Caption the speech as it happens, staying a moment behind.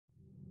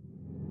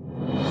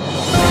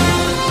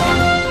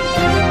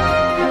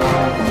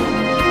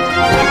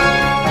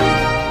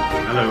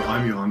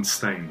Jan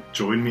Stein.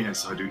 Join me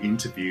as I do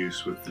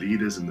interviews with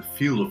leaders in the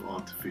field of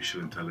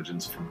artificial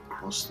intelligence from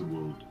across the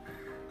world.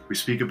 We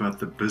speak about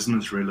the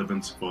business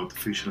relevance of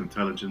artificial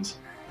intelligence,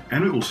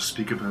 and we also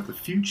speak about the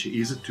future.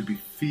 Is it to be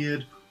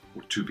feared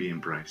or to be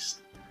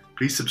embraced?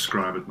 Please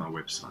subscribe at my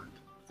website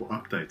for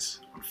updates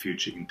on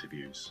future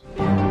interviews.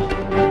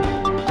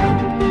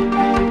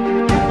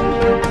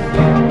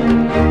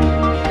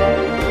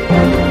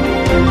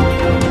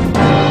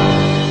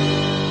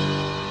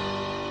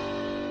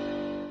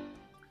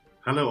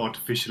 Hello,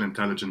 artificial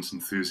intelligence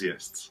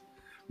enthusiasts.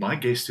 My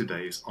guest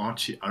today is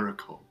Archie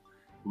Arakkal,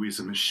 who is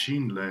a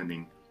machine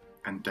learning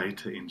and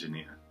data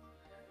engineer.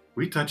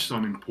 We touched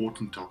on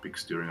important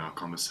topics during our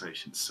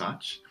conversation,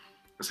 such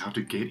as how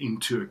to get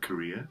into a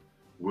career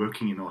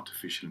working in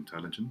artificial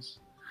intelligence.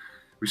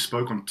 We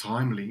spoke on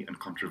timely and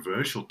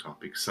controversial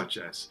topics such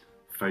as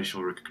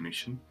facial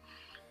recognition.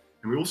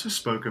 And we also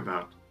spoke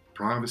about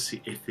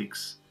privacy,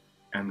 ethics,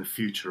 and the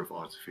future of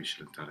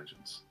artificial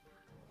intelligence.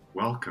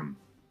 Welcome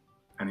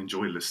and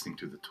enjoy listening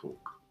to the talk.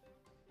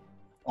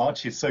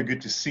 Archie, it's so good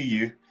to see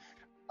you.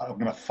 I'm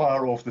going to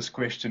fire off this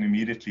question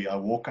immediately. I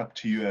walk up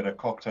to you at a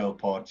cocktail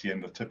party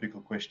and the typical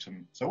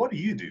question, so what do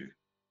you do?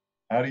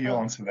 How do you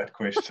answer that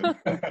question?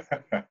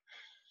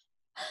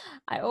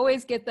 I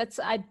always get that.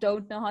 I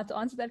don't know how to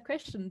answer that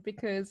question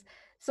because,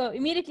 so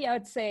immediately I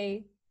would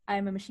say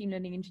I'm a machine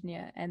learning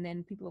engineer, and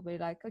then people will be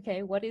like,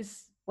 okay, what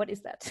is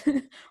that?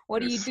 What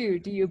do you do?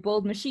 Do you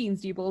build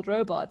machines? Do you build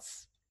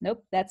robots?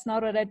 Nope, that's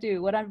not what I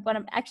do. What I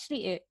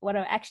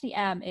actually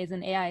am is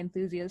an AI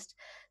enthusiast,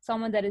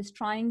 someone that is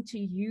trying to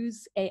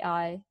use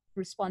AI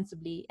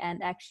responsibly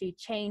and actually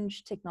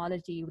change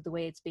technology with the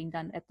way it's being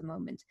done at the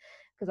moment.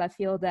 Because I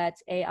feel that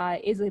AI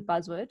is a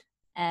buzzword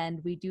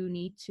and we do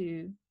need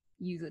to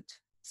use it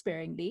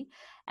sparingly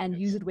and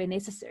use it where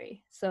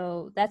necessary.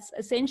 So that's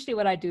essentially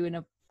what I do in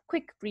a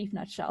quick, brief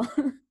nutshell.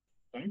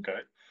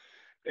 Okay.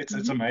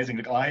 It's amazing.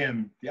 Like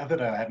the other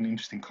day I had an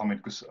interesting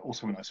comment, because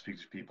also when I speak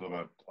to people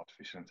about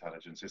artificial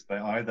intelligence, is they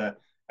either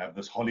have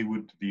this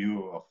Hollywood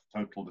view of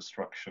total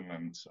destruction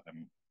and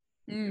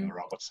you know,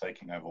 robots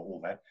taking over all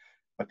that.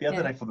 But the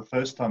other day, for the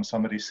first time,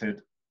 somebody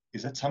said,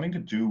 is that something to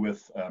do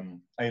with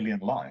alien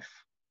life?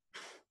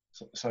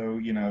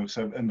 So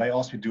and they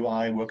asked me, do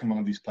I work in one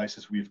of these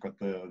places where you've got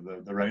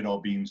the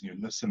radar beams and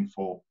you listen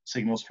for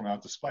signals from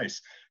outer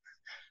space?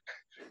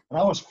 And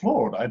I was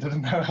floored. I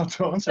didn't know how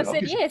to answer. I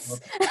said yes.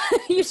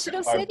 You should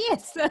have said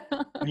yes.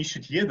 You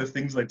should hear the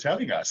things they're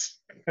telling us.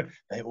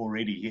 They're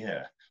already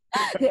here.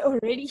 They're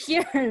already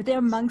here. They're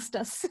amongst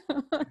us.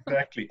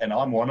 Exactly. And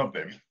I'm one of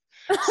them.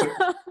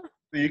 So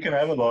you can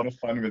have a lot of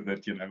fun with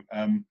it, you know.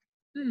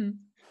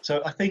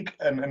 So I think,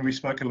 and we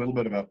spoke a little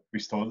bit about, we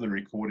started the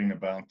recording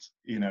about,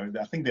 you know,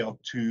 I think there are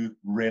two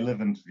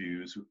relevant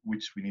views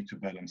which we need to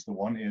balance. The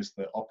one is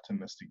the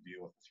optimistic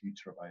view of the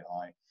future of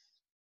AI.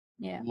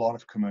 Yeah. A lot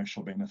of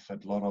commercial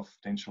benefit, a lot of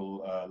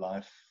potential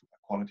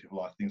quality of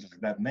life, things like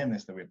that. And then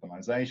there's the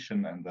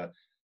weaponization and the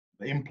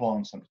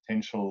implants and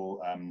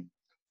potential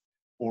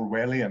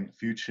Orwellian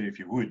future, if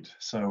you would.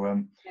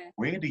 So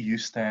where do you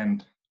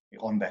stand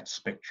on that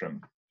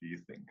spectrum, do you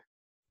think?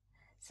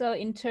 So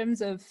in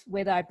terms of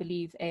whether I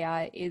believe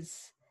AI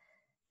is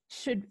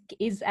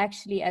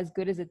actually as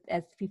good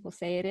as people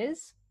say it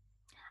is,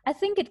 I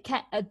think it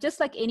can, just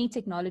like any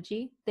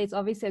technology, there's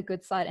obviously a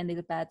good side and there's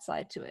a bad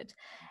side to it.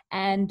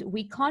 And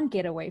we can't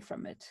get away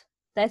from it.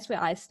 That's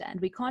where I stand.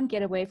 We can't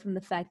get away from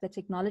the fact that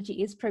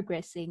technology is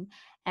progressing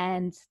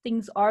and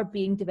things are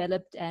being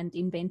developed and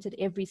invented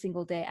every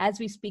single day. As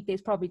we speak, there's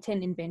probably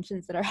 10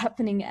 inventions that are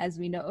happening, as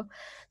we know.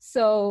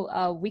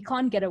 So we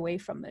can't get away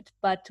from it.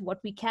 But what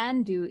we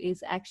can do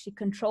is actually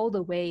control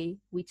the way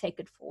we take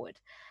it forward.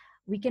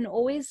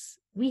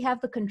 We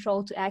have the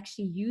control to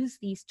actually use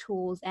these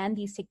tools and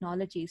these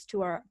technologies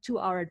to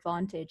our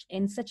advantage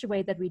in such a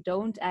way that we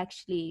don't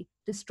actually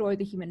destroy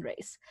the human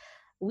race.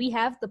 We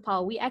have the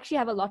power. We actually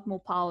have a lot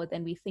more power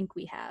than we think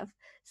we have.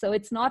 So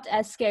it's not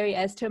as scary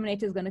as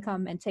Terminator is going to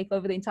come and take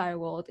over the entire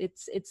world.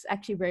 It's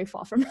actually very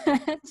far from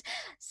that.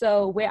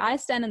 So where I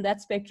stand in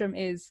that spectrum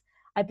is,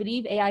 I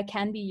believe AI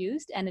can be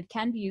used and it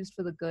can be used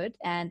for the good,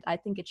 and I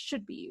think it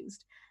should be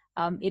used.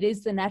 It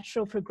is the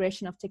natural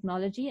progression of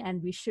technology,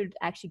 and we should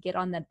actually get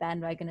on that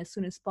bandwagon as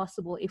soon as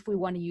possible if we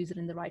want to use it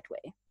in the right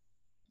way.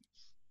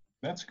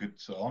 That's a good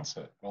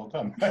answer. Well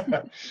done.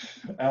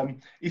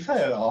 If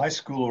a high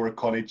school or a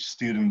college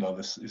student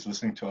is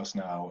listening to us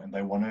now and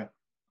they want to,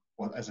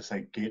 well, as I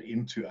say, get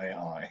into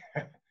AI,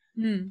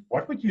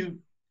 what would you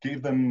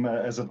give them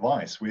as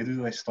advice? Where do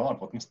they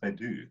start? What must they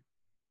do?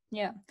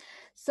 Yeah.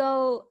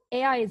 So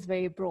AI is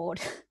very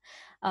broad.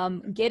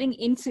 Getting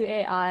into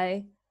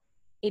AI,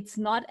 it's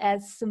not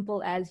as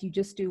simple as you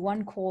just do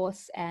one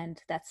course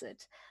and that's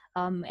it.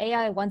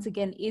 AI, once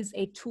again, is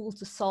a tool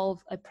to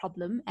solve a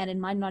problem, and it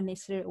might not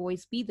necessarily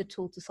always be the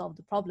tool to solve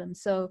the problem.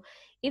 So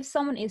if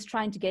someone is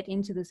trying to get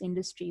into this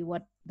industry,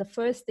 the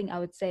first thing I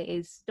would say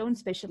is don't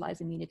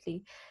specialize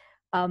immediately.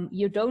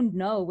 You don't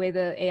know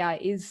whether AI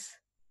is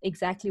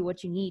exactly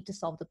what you need to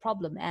solve the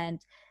problem.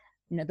 And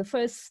the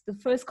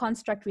first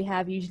construct we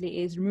have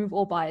usually is remove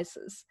all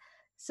biases.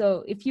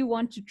 So if you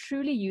want to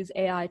truly use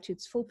AI to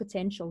its full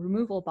potential,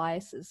 remove all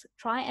biases,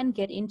 try and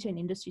get into an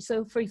industry.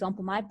 So for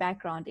example, my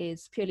background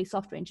is purely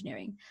software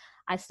engineering.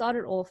 I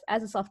started off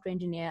as a software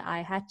engineer.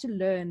 I had to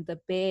learn the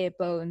bare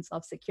bones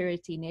of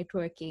security,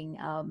 networking,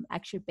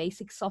 actually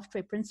basic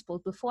software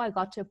principles before I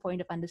got to a point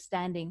of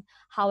understanding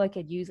how I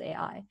could use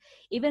AI.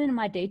 Even in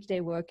my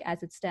day-to-day work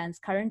as it stands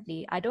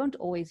currently, I don't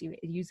always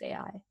use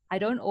AI. I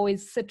don't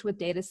always sit with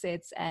data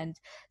sets and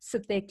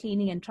sit there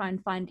cleaning and try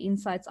and find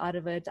insights out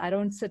of it. I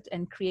don't sit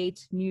and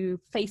create new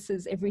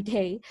faces every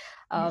day.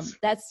 Yes.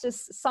 That's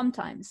just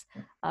sometimes.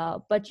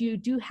 But you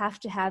do have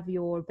to have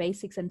your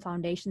basics and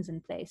foundations in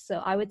place.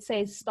 So I would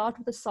say start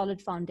with a solid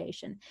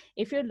foundation.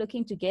 If you're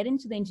looking to get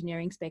into the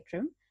engineering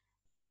spectrum,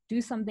 do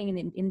something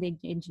in the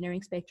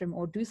engineering spectrum,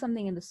 or do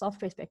something in the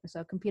software spectrum, so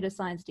a computer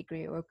science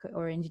degree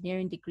or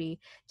engineering degree,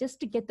 just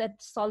to get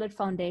that solid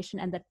foundation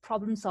and that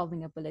problem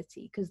solving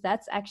ability, because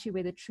that's actually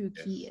where the true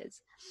key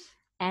is.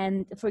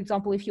 And for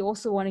example, if you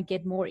also want to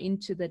get more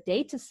into the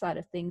data side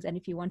of things, and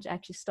if you want to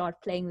actually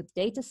start playing with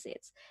data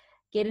sets,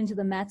 get into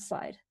the math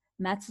side.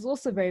 Maths is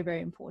also very,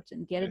 very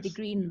important. Get a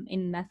degree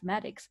in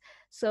mathematics.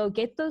 So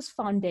get those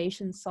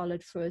foundations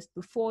solid first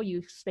before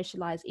you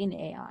specialize in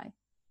AI.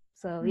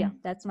 So yeah,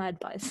 that's my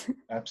advice.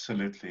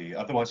 Absolutely.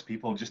 Otherwise,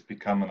 people just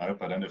become, and I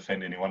hope I don't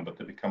offend anyone, but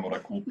they become what I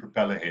call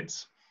propeller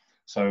heads.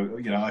 So,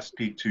 you know, I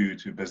speak to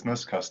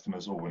business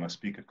customers, or when I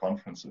speak at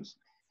conferences,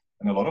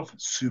 and a lot of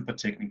super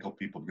technical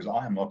people, because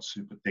I am not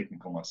super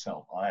technical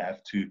myself. I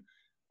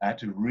had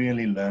to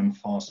really learn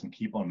fast and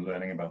keep on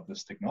learning about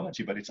this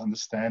technology, but it's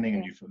understanding,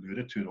 and you've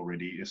alluded to it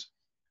already, is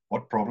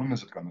what problem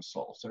is it going to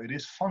solve? So it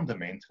is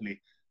fundamentally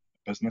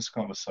a business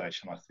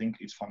conversation. I think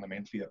it's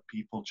fundamentally a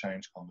people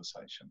change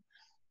conversation.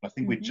 I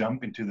think we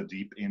jump into the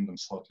deep end and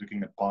start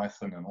looking at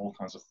Python and all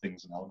kinds of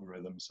things and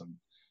algorithms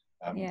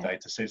and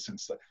data sets and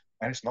stuff.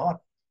 And it's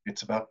not.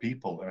 It's about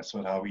people, and it's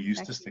about how we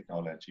use this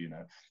technology. You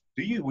know,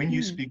 do you, when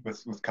you speak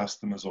with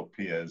customers or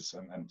peers,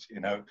 and you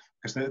know,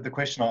 because the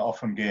question I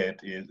often get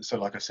is, so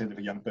like I said, if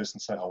a young person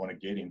say, I want to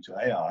get into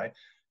AI,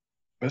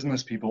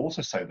 business people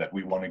also say that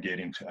we want to get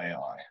into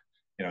AI.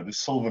 You know, the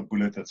silver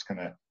bullet that's going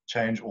to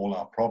change all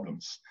our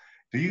problems.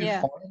 Do you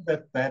find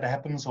that that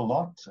happens a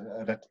lot?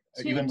 That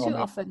even too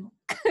often.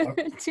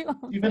 Too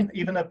often.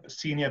 Even at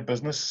senior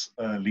business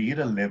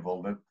leader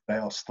level, that they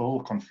are still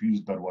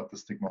confused about what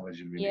this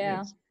technology really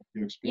is.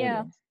 Your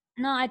experience.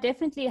 No, I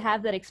definitely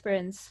have that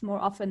experience more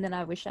often than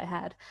I wish I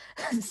had.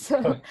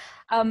 So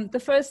the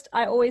first,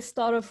 I always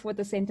start off with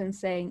a sentence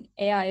saying,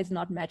 AI is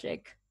not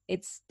magic.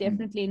 It's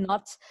definitely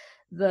not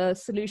the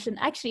solution.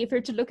 Actually, if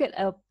you're to look at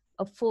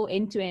a full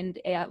end-to-end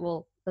AI,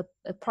 well,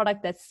 a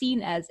product that's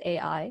seen as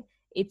AI,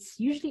 it's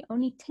usually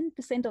only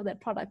 10% of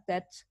that product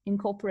that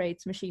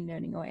incorporates machine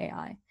learning or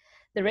AI.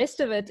 The rest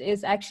of it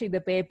is actually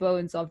the bare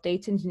bones of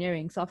data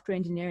engineering, software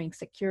engineering,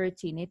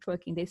 security,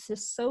 networking. There's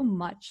just so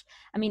much.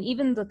 I mean,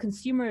 even the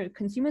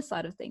consumer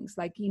side of things,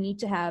 like you need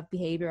to have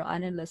behavioral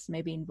analysts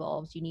maybe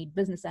involved. You need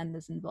business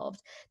analysts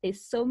involved.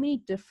 There's so many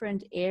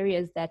different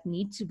areas that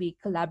need to be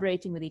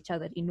collaborating with each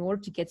other in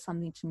order to get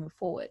something to move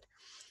forward.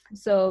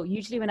 So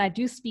usually when I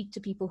do speak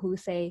to people who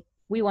say,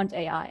 we want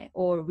AI,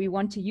 or we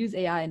want to use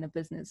AI in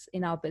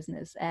our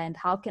business, and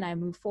how can I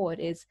move forward,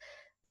 is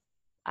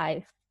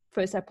I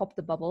pop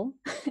the bubble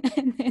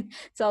and then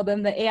tell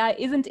them that AI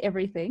isn't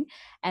everything.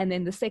 And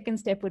then the second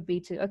step would be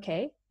to,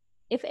 okay,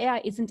 if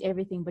AI isn't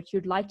everything, but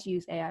you'd like to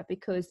use AI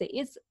because there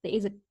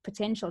is a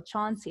potential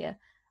chance here,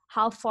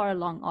 how far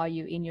along are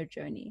you in your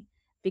journey?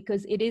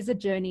 Because it is a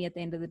journey at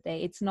the end of the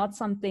day. It's not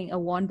a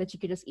wand that you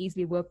could just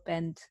easily whip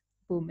and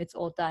boom, it's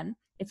all done.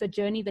 It's a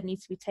journey that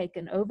needs to be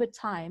taken over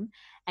time,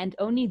 and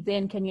only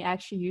then can you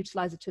actually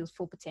utilize it to its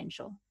full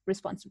potential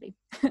responsibly.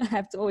 I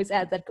have to always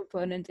add that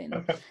component in.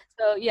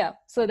 So yeah,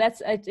 so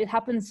it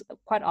happens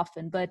quite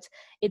often, but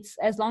it's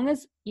as long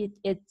as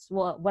it's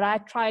what I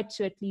try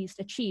to at least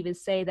achieve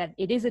is say that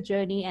it is a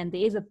journey, and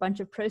there is a bunch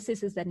of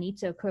processes that need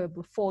to occur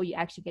before you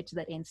actually get to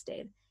that end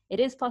state. It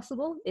is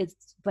possible,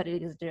 but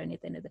it is a journey at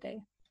the end of the day.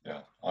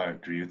 Yeah, I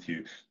agree with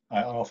you.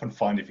 I often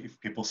find if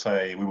people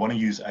say we want to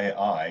use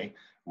AI,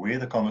 where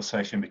the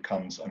conversation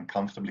becomes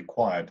uncomfortably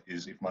quiet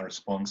is if my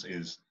response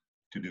is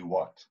to do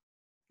what?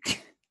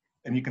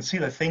 And you can see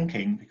they're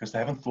thinking because they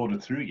haven't thought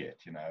it through yet,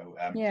 you know.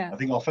 I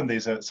think often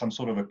there's some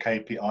sort of a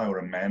KPI or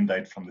a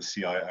mandate from the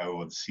CIO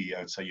or the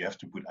CEO to say you have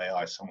to put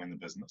AI somewhere in the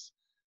business.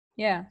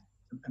 Yeah.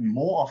 And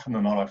more often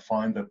than not, I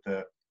find that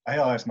the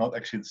AI is not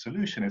actually the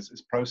solution.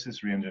 It's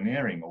process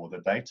re-engineering, or the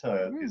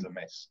data is a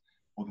mess,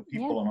 or the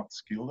people are not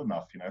skilled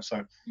enough, you know.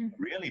 So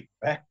really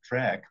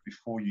backtrack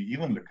before you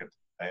even look at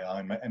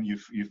AI. And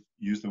you've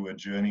used the word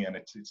journey, and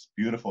it's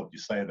beautiful that you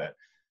say that,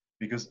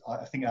 because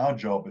I think our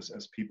job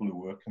as people who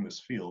work in this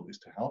field is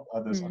to help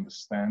others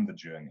understand the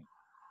journey.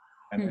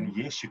 And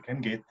yes, you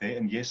can get there.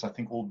 And yes, I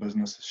think all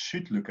businesses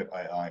should look at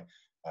AI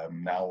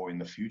now or in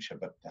the future,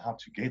 but how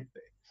to get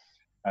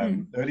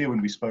there. Earlier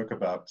when we spoke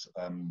about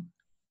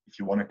if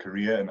you want a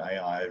career in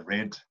AI, I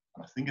read,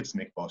 and I think it's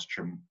Nick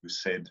Bostrom who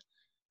said,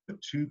 the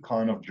two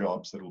kind of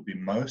jobs that will be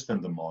most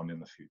in demand in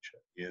the future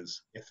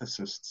is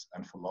ethicists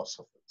and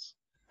philosophers.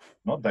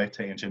 not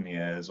data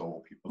engineers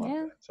or people like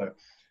Yeah. that. So,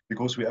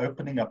 because we're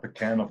opening up a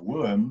can of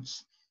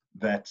worms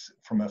that,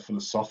 from a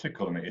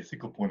philosophical and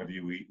ethical point of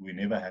view, we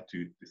never had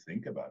to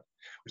think about.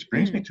 Which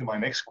brings me to my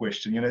next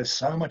question. You know, there's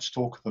so much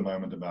talk at the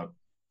moment about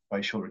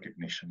facial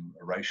recognition,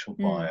 racial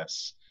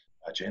bias,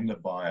 gender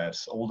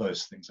bias, all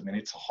those things. I mean,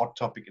 it's a hot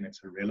topic and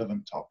it's a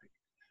relevant topic.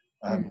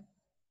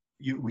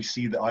 We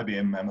see the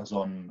IBM,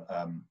 Amazon,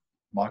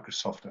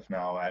 Microsoft have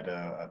now had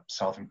a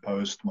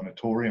self-imposed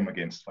moratorium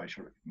against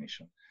facial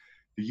recognition.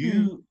 Do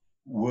you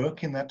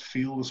work in that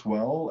field as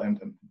well? And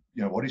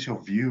you know, what is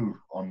your view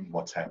on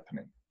what's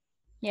happening?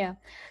 Yeah.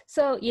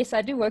 So yes,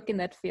 I do work in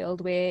that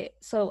field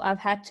so I've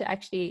had to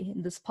actually,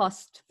 in this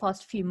past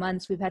few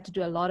months, we've had to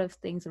do a lot of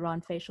things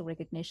around facial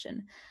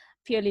recognition,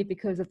 purely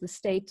because of the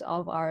state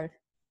of our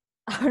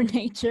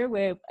nature,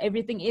 where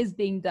everything is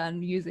being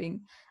done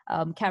using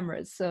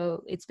cameras.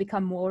 So it's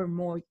become more and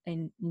more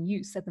in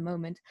use at the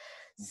moment.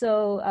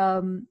 So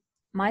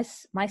my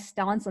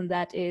stance on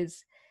that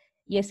is,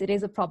 yes, it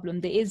is a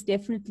problem. There is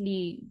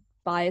definitely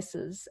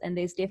biases and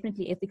there's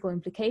definitely ethical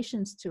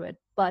implications to it.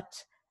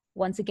 But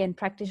once again,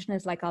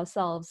 practitioners like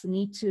ourselves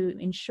need to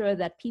ensure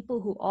that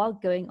people who are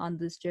going on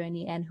this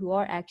journey and who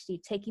are actually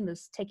taking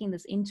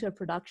this into a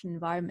production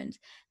environment,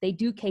 they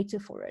do cater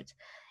for it.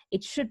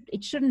 It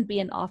shouldn't be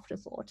an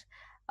afterthought.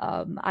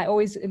 I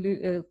always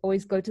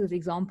go to this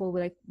example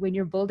where, like, when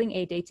you're building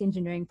a data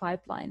engineering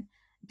pipeline,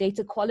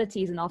 data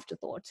quality is an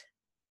afterthought,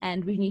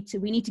 and we need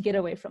to get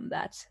away from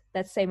that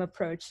same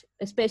approach,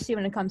 especially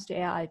when it comes to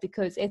AI,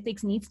 because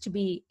ethics needs to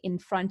be in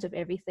front of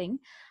everything.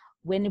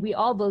 When we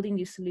are building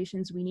these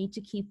solutions, we need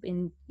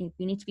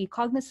to be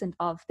cognizant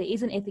of there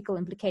is an ethical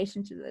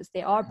implication to this.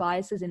 There are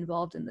biases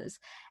involved in this,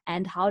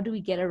 and how do we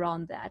get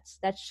around that?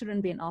 That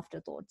shouldn't be an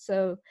afterthought.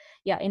 So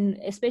yeah,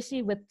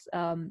 especially with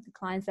the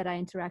clients that I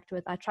interact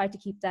with, I try to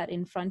keep that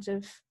in front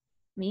of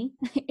me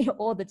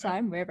all the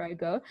time wherever I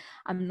go.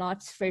 I'm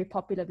not very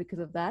popular because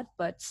of that,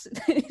 but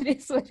it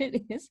is what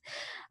it is.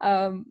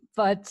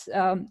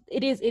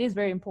 It is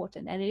very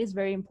important, and it is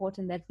very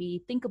important that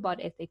we think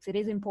about ethics. It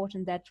is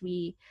important that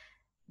we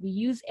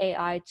use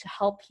AI to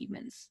help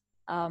humans,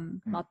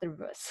 not the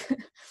reverse.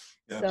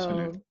 Yeah,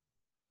 absolutely.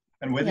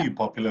 And whether you're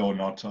popular or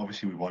not,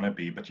 obviously we want to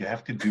be, but you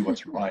have to do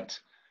what's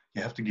right.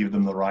 You have to give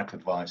them the right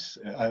advice.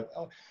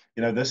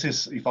 You know, this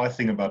is, if I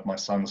think about my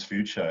son's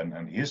future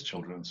and his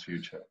children's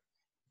future,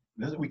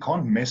 we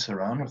can't mess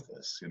around with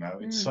this. You know,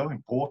 it's so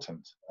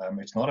important.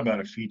 It's not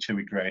about a feature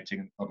we're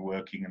creating, not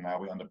working, and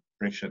now we're under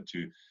pressure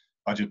to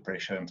budget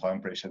pressure and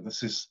time pressure.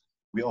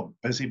 We are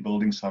busy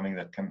building something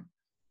that can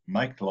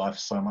make life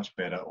so much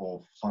better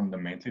or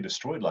fundamentally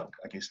destroy it, like,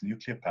 I guess,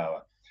 nuclear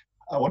power.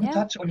 I want to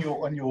touch on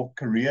your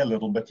career a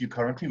little bit. You're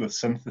currently with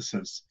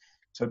Synthesis.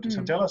 So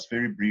tell us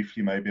very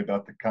briefly maybe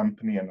about the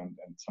company and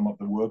some of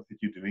the work that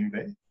you're doing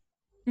there.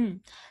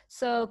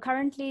 So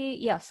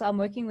currently, so I'm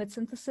working with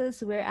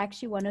Synthesis. We're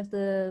actually one of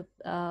the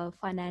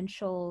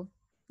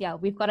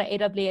we've got an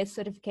AWS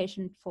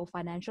certification for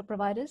financial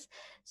providers.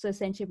 So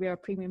essentially, we're a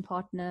premium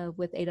partner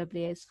with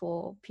AWS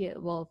for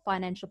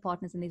financial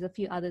partners, and there's a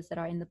few others that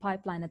are in the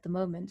pipeline at the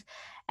moment.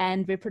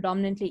 And we're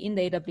predominantly in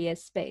the AWS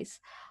space.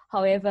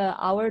 However,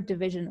 our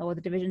division, or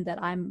the division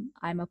that I'm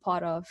a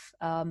part of,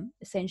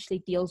 essentially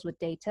deals with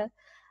data.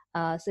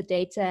 So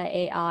data,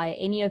 AI,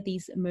 any of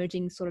these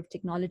emerging sort of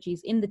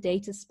technologies in the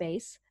data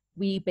space,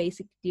 we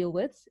basically deal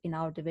with in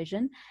our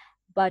division.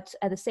 But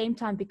at the same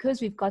time,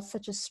 because we've got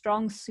such a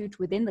strong suit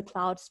within the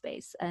cloud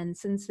space, and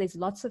since there's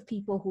lots of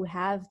people who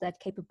have that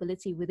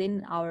capability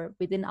within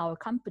our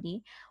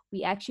company,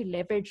 we actually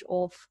leverage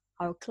off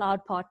our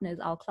cloud partners,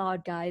 our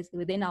cloud guys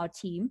within our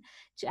team,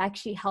 to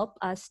actually help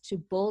us to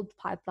build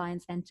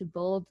pipelines and to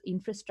build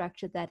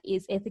infrastructure that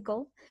is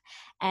ethical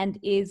and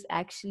is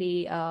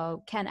actually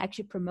can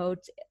actually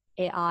promote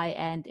AI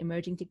and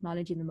emerging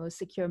technology in the most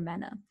secure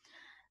manner.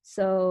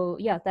 So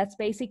yeah, that's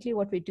basically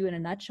what we do in a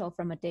nutshell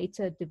from a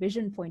data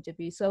division point of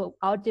view. So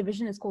our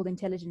division is called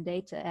Intelligent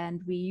Data,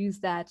 and we use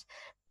that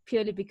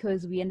purely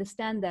because we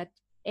understand that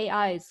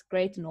AI is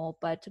great and all,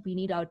 but we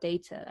need our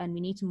data, and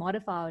we need to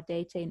modify our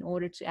data in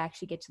order to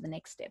actually get to the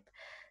next step.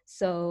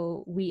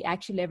 So we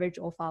actually leverage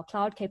off our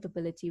cloud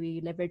capability.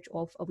 We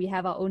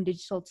have our own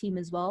digital team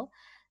as well.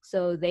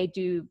 So they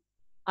do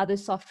other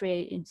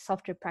software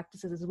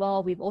practices as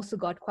well. We've also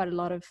got quite a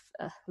lot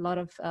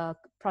of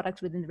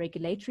products within the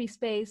regulatory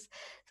space.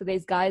 So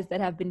there's guys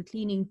that have been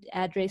cleaning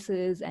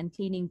addresses and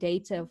cleaning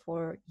data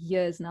for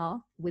years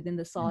now within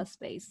the SaaS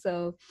space.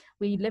 So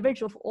we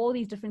leverage off all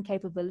these different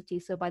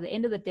capabilities. So by the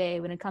end of the day,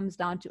 when it comes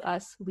down to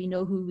us, we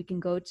know who we can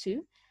go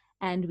to,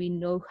 and we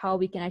know how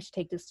we can actually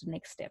take this to the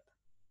next step.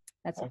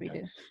 That's what we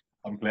do.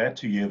 I'm glad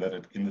to hear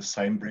that in the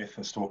same breath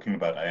as talking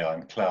about AI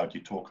and cloud,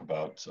 you talk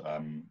about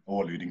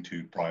or alluding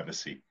to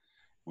privacy,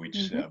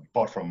 which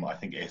apart from, I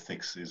think,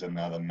 ethics is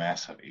another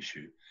massive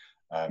issue.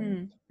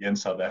 Here in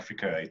South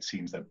Africa, it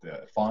seems that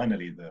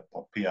finally the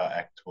POPIA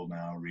Act will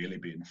now really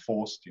be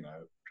enforced, you know,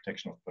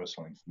 protection of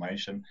personal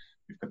information.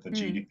 We've got the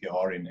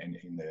GDPR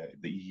in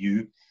the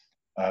EU.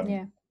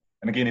 And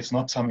again, it's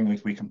not something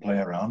that we can play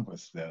around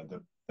with. The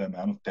the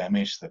amount of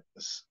damage that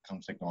this kind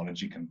of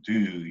technology can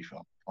do if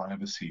our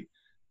privacy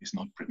is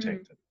not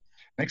protected.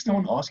 Next, I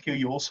want to ask you,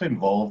 you also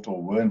involved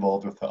or were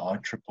involved with the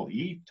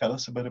IEEE. Tell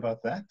us a bit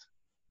about that.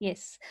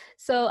 Yes.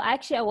 So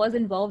actually, I was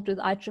involved with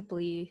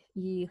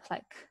IEEE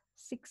like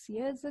 6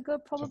 years ago,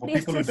 probably.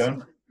 So for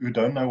people who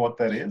don't know what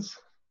that is,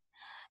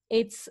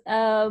 it's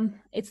the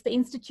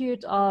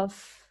Institute of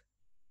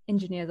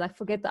Engineers. I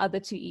forget the other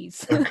two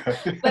E's.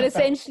 Okay. But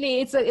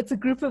essentially, it's a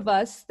group of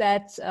us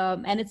that,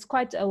 and it's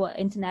quite an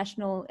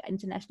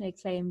internationally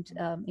acclaimed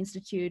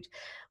institute,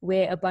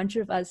 where a bunch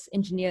of us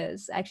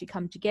engineers actually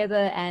come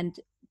together, and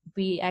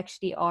we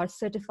actually are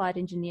certified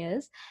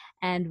engineers,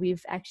 and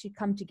we've actually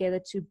come together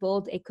to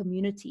build a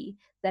community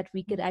that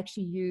we could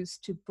actually use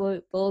to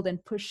build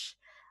and push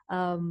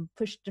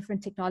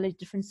different technology,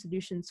 different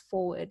solutions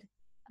forward.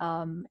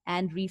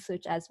 And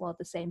research as well at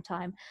the same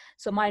time.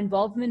 So my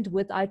involvement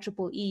with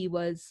IEEE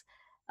was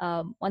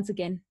once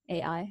again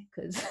AI,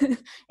 because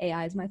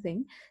AI is my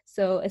thing.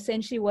 So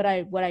essentially what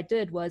I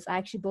did was I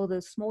actually built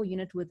a small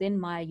unit within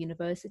my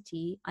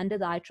university under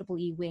the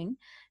IEEE wing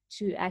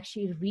to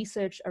actually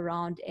research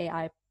around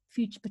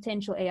future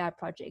potential AI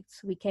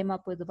projects. We came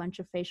up with a bunch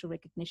of facial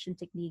recognition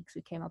techniques.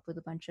 We came up with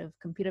a bunch of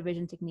computer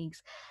vision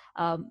techniques.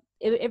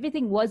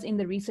 Everything was in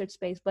the research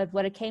space, but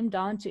what it came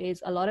down to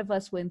is a lot of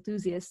us were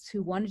enthusiasts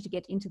who wanted to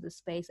get into the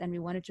space, and we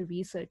wanted to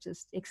research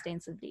this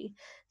extensively.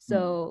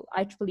 So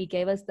IEEE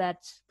gave us that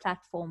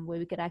platform where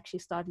we could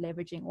actually start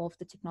leveraging all of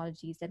the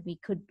technologies that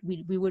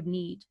we would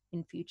need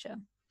in future.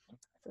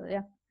 So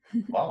yeah.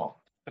 Wow.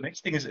 The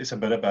next thing is a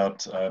bit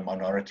about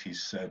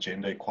minorities,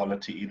 gender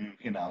equality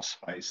in our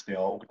space. There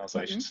are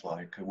organizations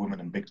like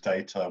Women in Big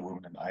Data,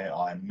 Women in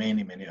AI, and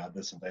many, many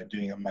others, and they're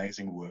doing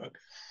amazing work.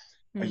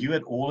 Are you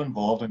at all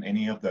involved in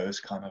any of those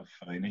kind of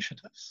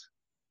initiatives?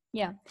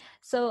 Yeah,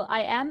 so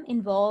I am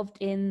involved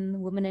in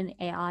Women in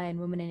AI and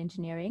Women in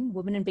Engineering.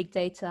 Women in Big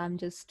Data, I'm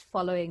just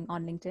following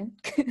on LinkedIn.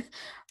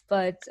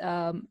 But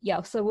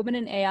yeah, so Women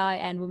in AI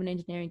and Women in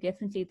Engineering,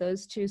 definitely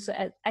those two. So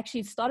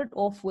actually it started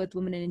off with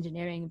Women in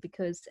Engineering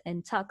because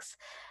in Tux,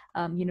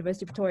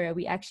 University of Victoria,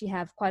 we actually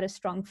have quite a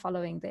strong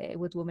following there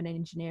with Women in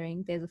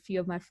Engineering. There's a few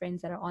of my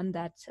friends that are on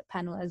that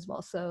panel as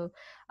well. So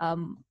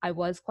I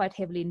was quite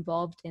heavily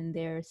involved in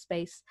their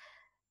space.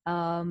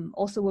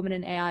 Also Women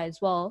in AI as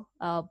well.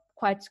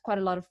 Quite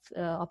a lot of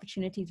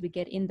opportunities we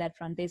get in that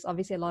front. There's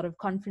obviously a lot of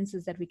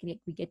conferences that we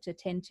get to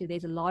attend to.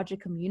 There's a larger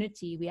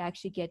community we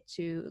actually get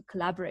to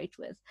collaborate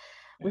with,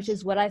 which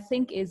is what I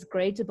think is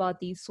great about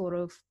these sort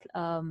of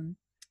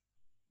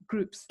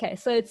groups. Okay,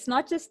 so it's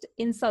not just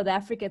in South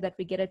Africa that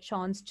we get a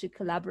chance to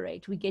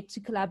collaborate. We get to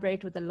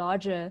collaborate with a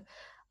larger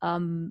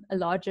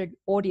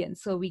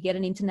audience. So we get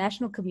an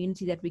international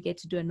community that we get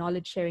to do a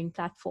knowledge sharing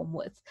platform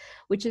with,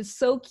 which is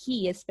so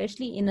key,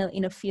 especially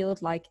in a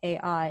field like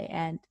AI,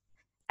 and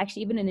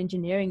actually even in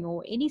engineering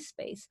or any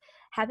space.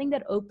 Having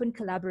that open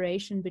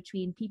collaboration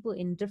between people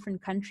in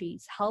different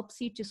countries helps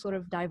you to sort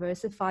of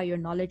diversify your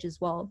knowledge as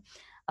well.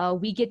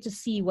 We get to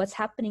see what's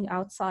happening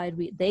outside,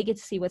 they get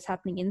to see what's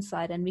happening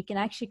inside, and we can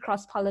actually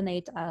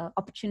cross-pollinate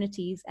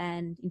opportunities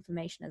and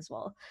information as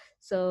well.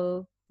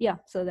 So yeah,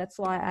 so that's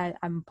why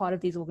I'm part of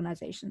these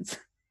organizations.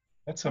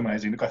 That's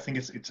amazing. Look, I think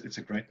it's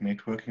a great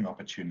networking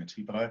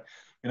opportunity, but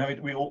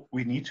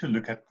we need to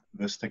look at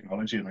this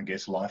technology, and I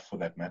guess life for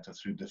that matter,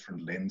 through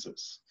different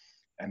lenses.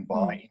 And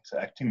by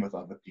interacting with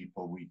other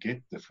people, we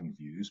get different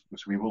views,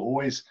 because we will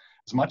always,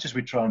 as much as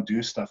we try and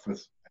do stuff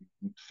with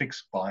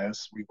fixed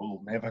bias, we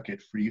will never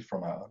get free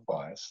from our own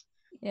bias.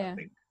 Yeah. I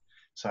think.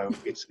 So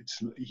it's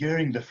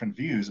hearing different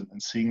views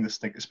and seeing this,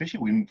 especially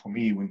when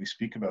we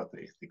speak about the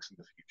ethics in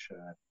the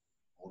future and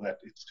all that,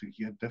 it's to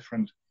hear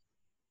different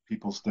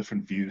people's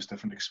different views,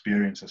 different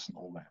experiences, and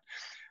all that.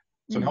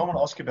 So now I want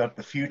to ask you about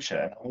the future.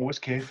 And I'm always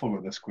careful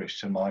with this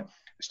question.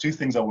 There's two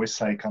things I always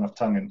say, kind of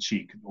tongue in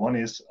cheek. One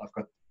is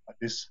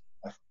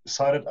I've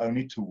decided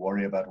only to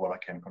worry about what I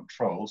can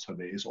control. So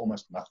there is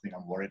almost nothing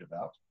I'm worried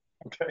about.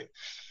 Okay.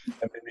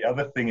 And then the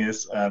other thing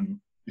is,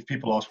 if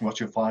people ask me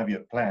what's your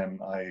 5-year plan,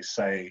 I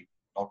say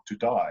not to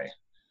die.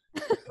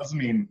 It doesn't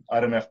mean I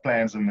don't have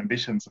plans and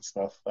ambitions and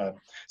stuff.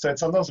 So it's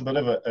sometimes a bit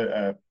of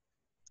a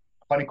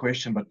funny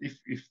question, but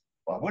if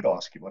I would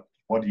ask you,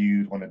 what do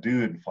you want to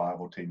do in 5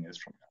 or 10 years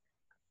from now?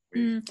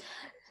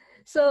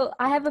 So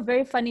I have a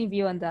very funny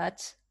view on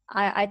that.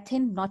 I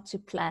tend not to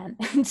plan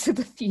into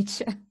the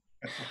future,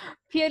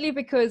 purely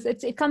because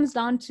it comes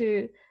down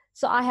to,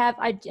 so I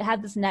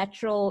have this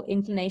natural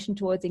inclination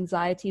towards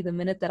anxiety the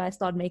minute that I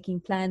start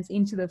making plans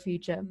into the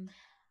future.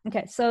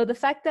 Okay, so the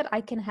fact that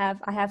I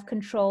have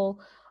control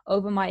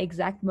over my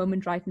exact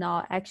moment right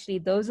now, actually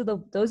those are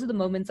the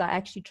moments I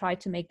actually try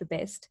to make the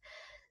best.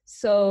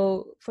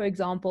 So for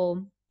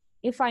example,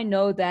 if I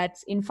know that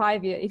in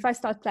 5 years, if I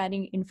start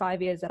planning in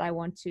 5 years that I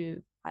want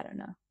to, I don't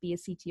know, be a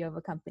CTO of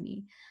a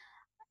company,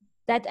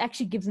 that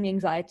actually gives me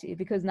anxiety,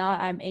 because now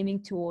I'm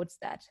aiming towards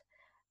that.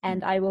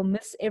 And I will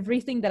miss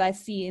everything that I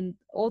see in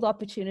all the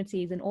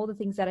opportunities and all the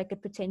things that I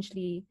could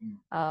potentially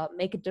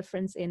make a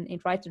difference in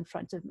right in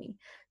front of me.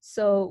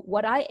 So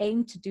what I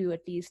aim to do,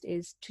 at least,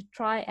 is to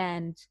try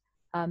and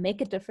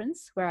make a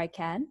difference where I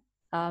can,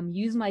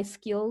 use my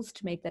skills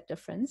to make that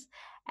difference,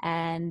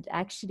 and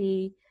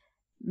actually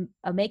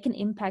make an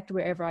impact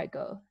wherever I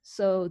go.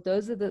 So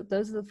those are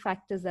the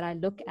factors that I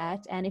look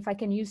at, and if I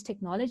can use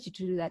technology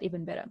to do that,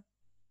 even better.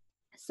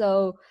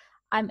 So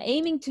I'm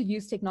aiming to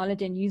use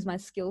technology and use my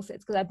skill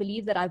sets because I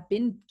believe that I've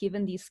been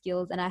given these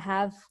skills, and I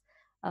have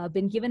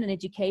been given an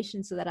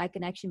education so that I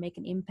can actually make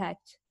an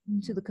impact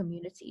to the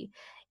community.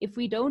 If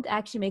we don't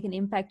actually make an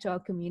impact to our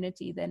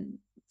community, then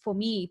for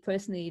me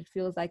personally, it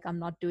feels like I'm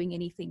not doing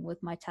anything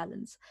with my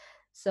talents.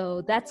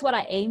 So that's what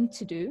I aim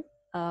to do.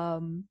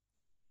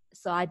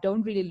 So I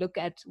don't really look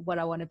at what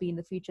I want to be in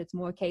the future. It's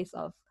more a case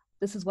of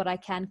this is what I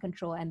can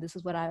control, and this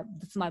is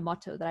this is my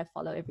motto that I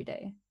follow every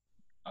day.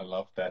 I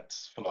love that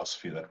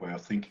philosophy, that way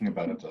of thinking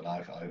about it, and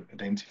I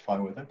identify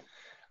with it.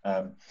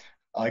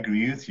 I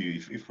agree with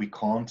you. If we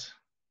can't,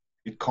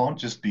 it can't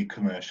just be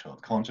commercial.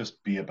 It can't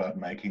just be about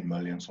making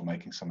millions or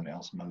making someone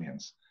else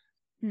millions.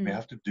 We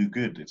have to do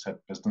good. It's a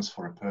business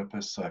for a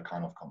purpose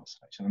kind of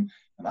conversation.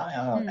 And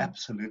IR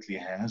absolutely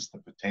has the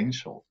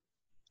potential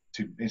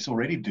to, it's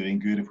already doing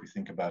good if we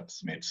think about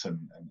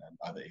medicine and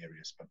other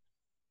areas. But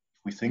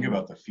if we think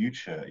about the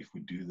future, if we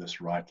do this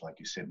right, like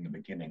you said in the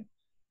beginning,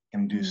 it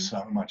can do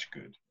so much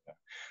good.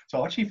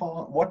 So Archie,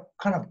 what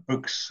kind of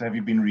books have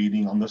you been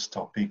reading on this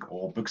topic,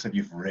 or books that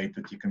you've read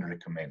that you can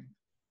recommend?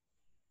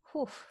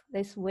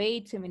 There's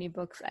way too many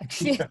books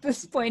actually at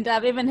this point.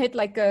 I've even hit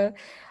like a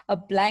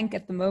blank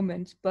at the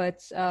moment,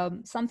 but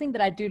something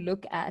that I do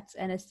look at,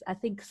 and it's, I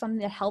think, something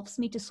that helps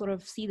me to sort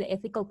of see the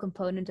ethical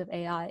component of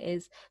AI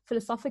is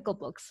philosophical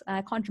books. And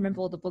I can't remember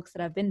all the books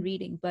that I've been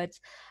reading, but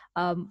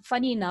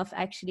funny enough,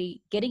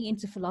 actually getting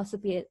into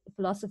philosophy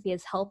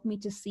has helped me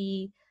to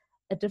see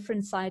a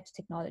different side to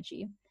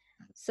technology.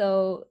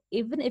 So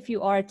even if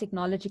you are a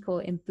technological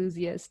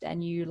enthusiast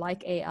and you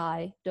like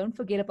AI, don't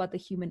forget about the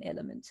human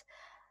element.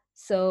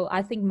 So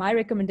I think my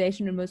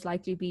recommendation would most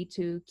likely be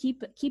to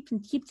keep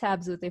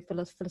tabs with the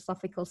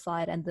philosophical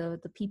side and the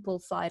people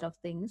side of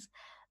things,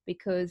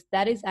 because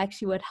that is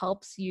actually what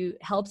helps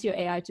your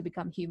AI to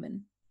become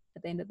human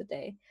at the end of the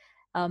day.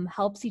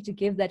 Helps you to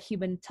give that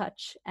human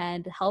touch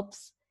and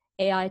helps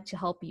AI to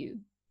help you.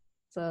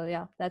 So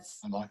yeah,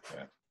 that's. I like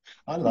that.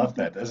 I love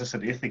that. As I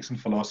said, ethics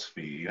and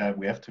philosophy,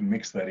 we have to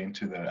mix that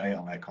into the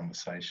AI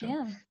conversation.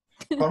 Yeah.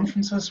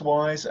 Conferences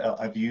wise,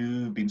 have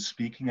you been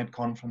speaking at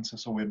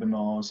conferences or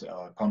webinars,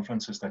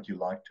 conferences that you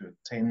like to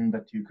attend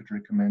that you could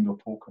recommend or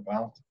talk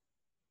about?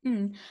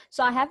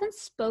 So I haven't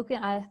spoken.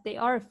 There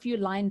are a few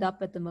lined up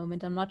at the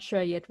moment. I'm not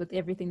sure yet with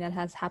everything that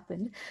has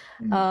happened.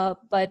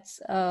 But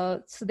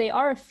so there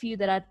are a few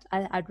that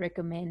I'd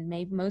recommend.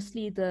 Maybe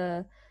mostly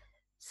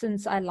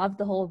since I love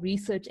the whole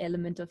research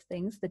element of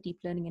things, the deep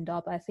learning in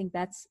DARPA, I think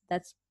that's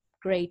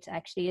great.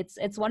 Actually,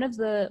 it's one of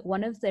the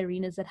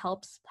arenas that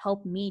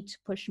help me to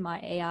push my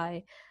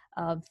AI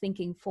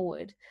thinking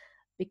forward,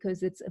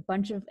 because it's a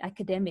bunch of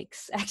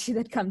academics actually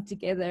that come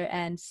together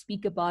and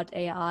speak about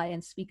AI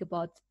and speak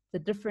about the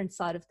different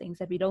side of things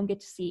that we don't get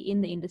to see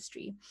in the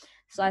industry.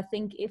 So I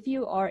think if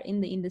you are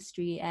in the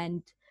industry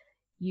and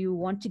you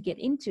want to get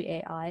into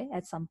AI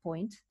at some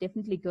point,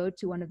 definitely go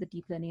to one of the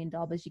deep learning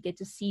endowments. You get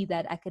to see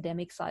that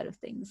academic side of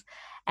things.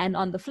 And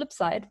on the flip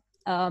side,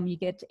 you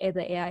get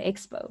the AI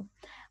Expo,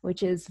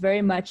 which is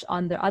very much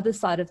on the other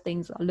side of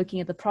things, looking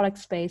at the product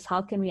space.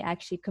 How can we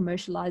actually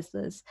commercialize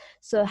this?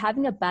 So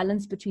having a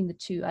balance between the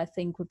two, I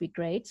think, would be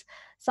great.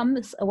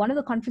 One of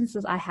the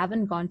conferences I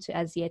haven't gone to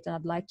as yet, and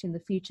I'd like to in the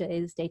future,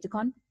 is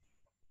DataCon,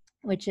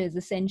 which is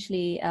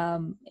essentially,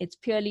 it's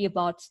purely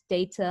about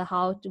data,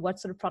 what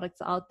sort of products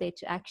are out there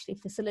to actually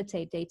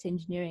facilitate data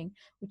engineering,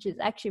 which is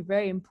actually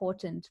very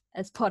important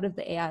as part of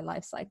the AI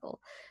lifecycle.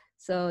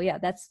 So yeah,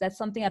 that's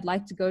something I'd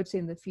like to go to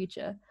in the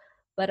future.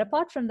 But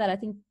apart from that, I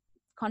think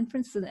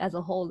conferences as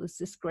a whole is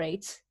just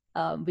great.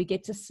 We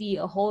get to see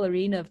a whole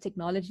arena of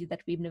technology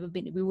that we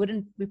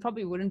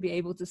probably wouldn't be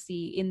able to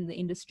see in the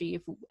industry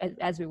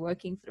as we're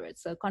working through it.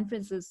 So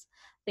conferences,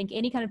 I think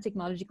any kind of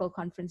technological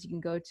conference you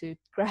can go to,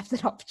 grab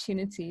that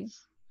opportunity.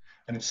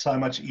 And it's so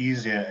much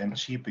easier and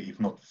cheaper, if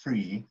not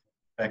free.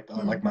 In fact,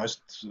 like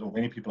most or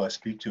many people I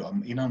speak to,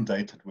 I'm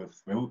inundated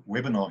with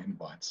webinar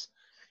invites.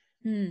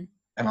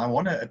 And I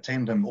want to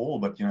attend them all,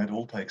 but it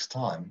all takes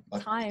time.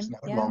 But it's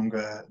no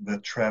longer the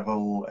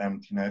travel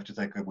and you have to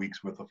take a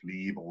week's worth of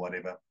leave or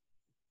whatever.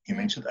 You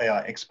mentioned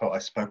AI Expo. I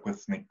spoke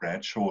with Nick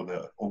Bradshaw,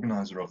 the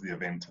organizer of the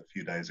event, a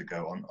few days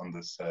ago on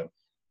this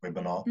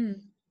webinar.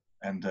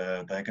 And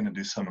they're going to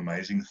do some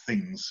amazing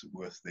things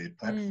with their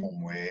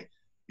platform where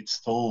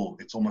it's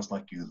almost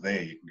like you're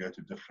there. You can go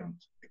to different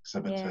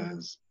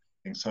exhibitors.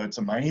 And so it's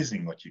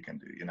amazing what you can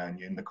do, and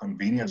you're in the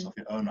convenience of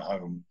your own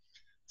home.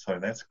 So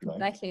that's great.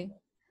 Exactly.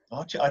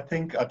 Archie, I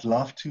think I'd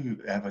love to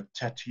have a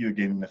chat to you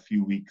again in a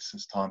few weeks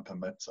as time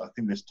permits. I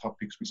think there's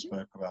topics we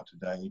spoke about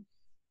today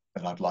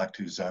that I'd like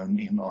to zone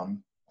in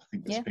on. I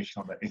think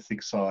especially on the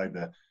ethics side,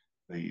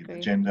 the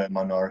gender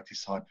minority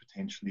side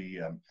potentially.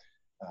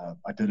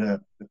 I did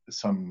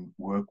some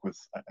work with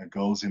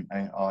Girls in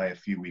AI a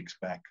few weeks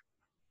back,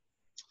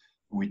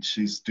 which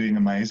is doing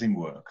amazing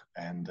work.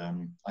 And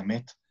I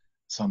met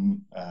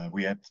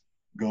we had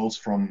girls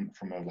from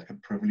like a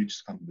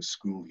privileged kind of a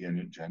school here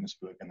in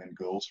Johannesburg, and then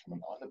girls from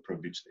an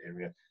underprivileged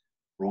area,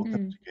 brought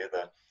them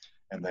together,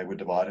 and they were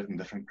divided in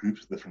different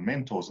groups with different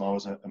mentors. And I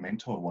was a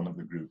mentor of one of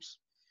the groups.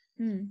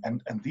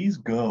 And these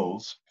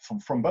girls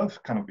from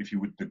both kind of, if you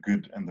would, the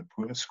good and the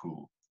poor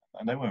school,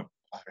 and they were,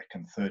 I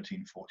reckon,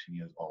 13, 14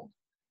 years old.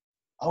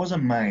 I was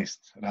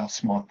amazed at how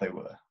smart they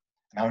were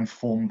and how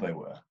informed they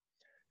were.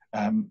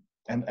 And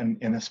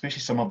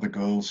especially some of the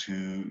girls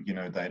who, you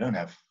know, they don't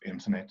have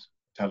internet,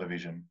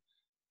 television,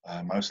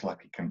 most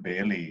likely can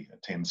barely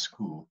attend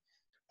school,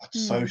 but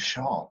so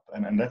sharp.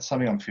 And that's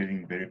something I'm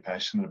feeling very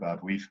passionate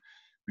about. We've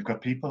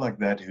got people like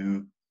that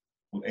who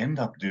will end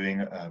up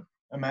doing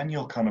a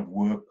manual kind of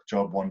work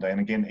job one day.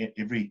 And again,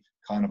 every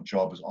kind of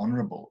job is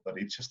honorable, but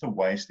it's just a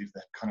waste if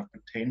that kind of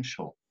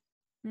potential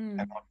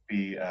cannot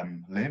be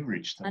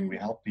leveraged, and we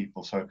help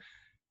people. So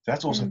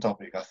that's also a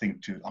topic I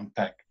think to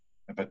unpack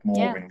a bit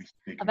more when we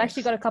speak. I've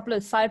actually got a couple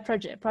of side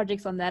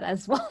projects on that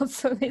as well.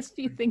 So there's a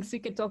few things we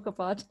could talk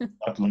about.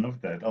 I'd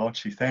love that.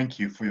 Archie, thank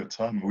you for your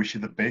time. I wish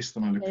you the best,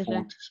 and I look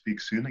forward to speak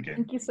soon again.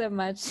 Thank you so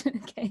much.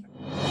 Okay.